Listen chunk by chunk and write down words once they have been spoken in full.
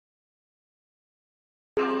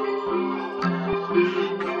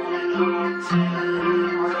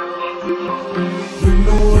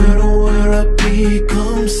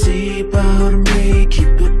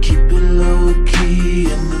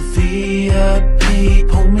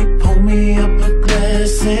Pour me up a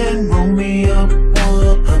glass and roll me up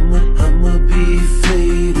one. I'ma be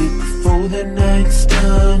faded before the night's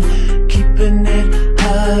done. Keeping it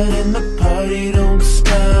hot and the party don't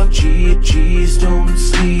stop. G's don't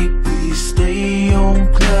sleep, we stay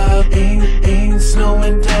on cloud. Ain't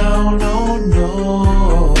slowing down, oh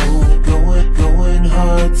no. Going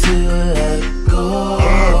hard till I go.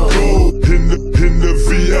 In the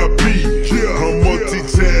VIP, yeah. I'm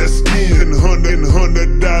multitasking,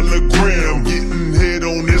 $100 gram, getting head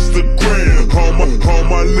on Instagram. All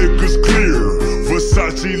my liquor's clear,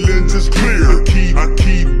 Versace lenses clear. I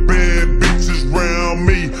keep bad bitches round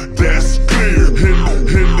me, that's clear.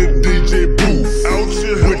 In the DJ booth, out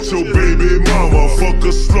with your baby mama. Fuck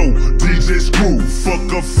her slow, DJ screw.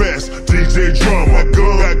 Fuck her fast, DJ drama.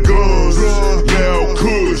 Got guns, loud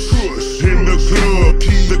kush. In the club,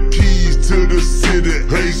 the keys to the city,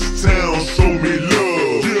 H-Town, show me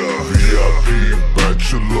love. Yeah. VIP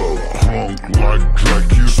bachelor, crunk like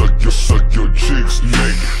Drake. You suck your chick's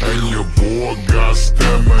neck, and your boy got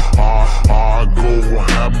stamina. I go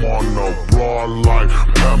ham on a broad like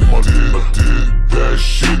Hammer. Did that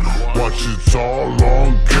shit, watch it all on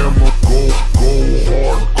camera. Go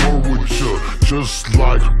hardcore with ya, just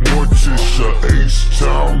like Morticia.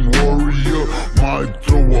 H-Town warrior, might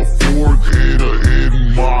throw a fork hitter in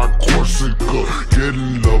my Corsica.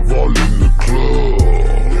 Getting love all in the club,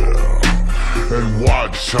 yeah. And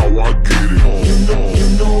watch how I get it on. You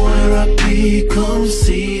know where I be, come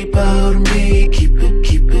see about me. Keep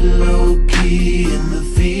it low key in the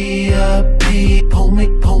VIP.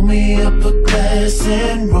 Pour me up a glass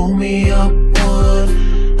and roll me up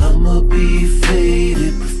one. I'ma be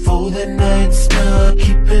faded before the night's done.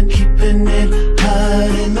 Keeping it hot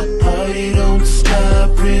and the party don't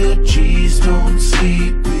stop. Real G's don't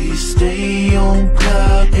sleep, we stay on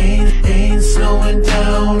cloud. Ain't slowing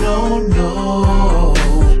down, oh no.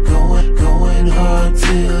 Going hard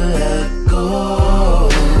till I go.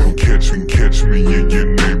 Catch me in your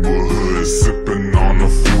neighborhood, sipping on a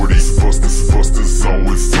 40. Busters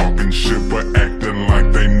always talking shit, but acting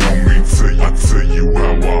like they know me. I tell you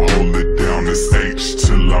how I hold it down, it's H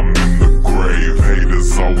till I'm in the grave.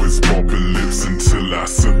 Haters always bumping lips until I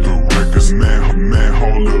set the records. Man,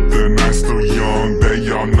 hold up, then I still young. They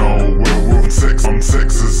y'all know where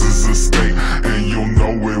Texas is a state, and you'll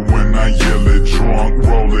know it when I yell it drunk.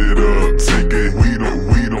 Roll it up, take it. We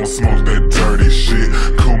don't smoke that dirty shit.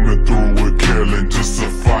 Coming through with Carolyn just to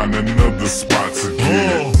find another spot to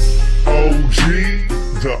get. OG,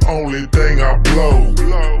 the only thing I blow.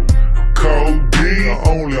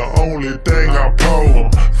 Codeine, the only thing I pull.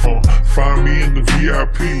 Find me in the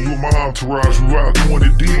VIP with my entourage. We rock 20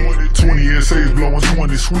 D, 20 essays, blowing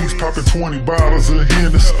 20 sweets, popping 20 bottles of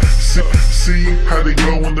Hennessy. See how they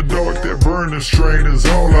glow in the dark. That burning strain is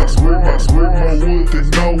all I grip my wood than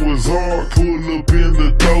Noah's Ark. Pull up in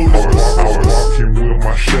the Dodos. I was walking with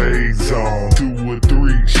my shades on, 2 or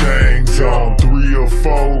 3 chains on, 3 or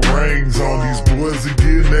 4 rings on. These boys are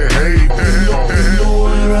getting that hate. You know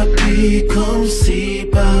where I be, come see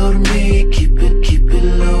about me. Keep it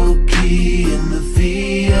low key in the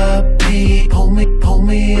VIP. Pour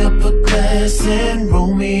me up a glass and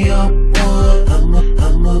roll me up one.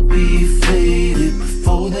 I'ma be faded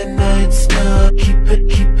before the night's done.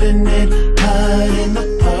 Keeping it hot and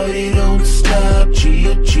the party don't stop.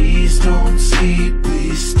 G's don't sleep,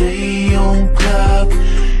 we stay on clock.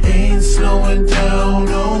 Ain't slowing down,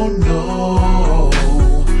 oh no.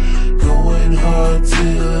 Going hard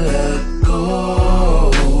till I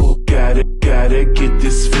go. Gotta get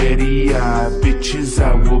this fatty eye, bitches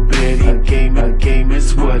I will bet it. A game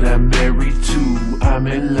is what I'm married to. I'm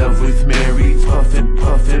in love with Mary. Puffin'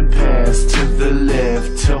 past to the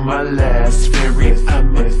left till my last ferry.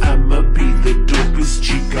 I'ma be the dopest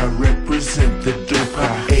chick, I represent the dope.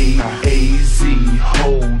 AZ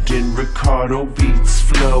holding Ricardo beats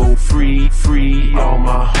flow. Free all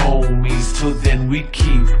my homies till then we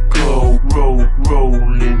keep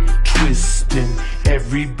rolling, twisting.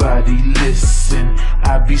 Everybody listen,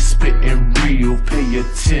 I be spitting real, pay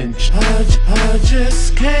attention. I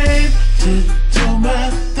just came to do my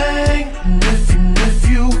thing. And if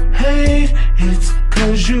you hate, it's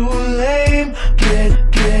cause you lame.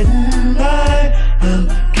 Getting mine, I'm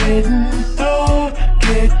getting throwed,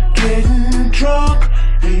 getting drunk.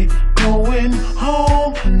 Ain't going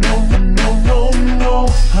home, no.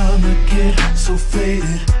 I'ma get so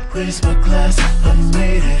faded, raise my glass, I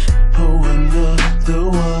made it. Oh, another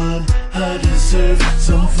one, I deserve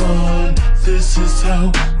some fun. This is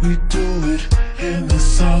how we do it. In the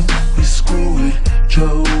South, we screw it.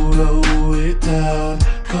 Joe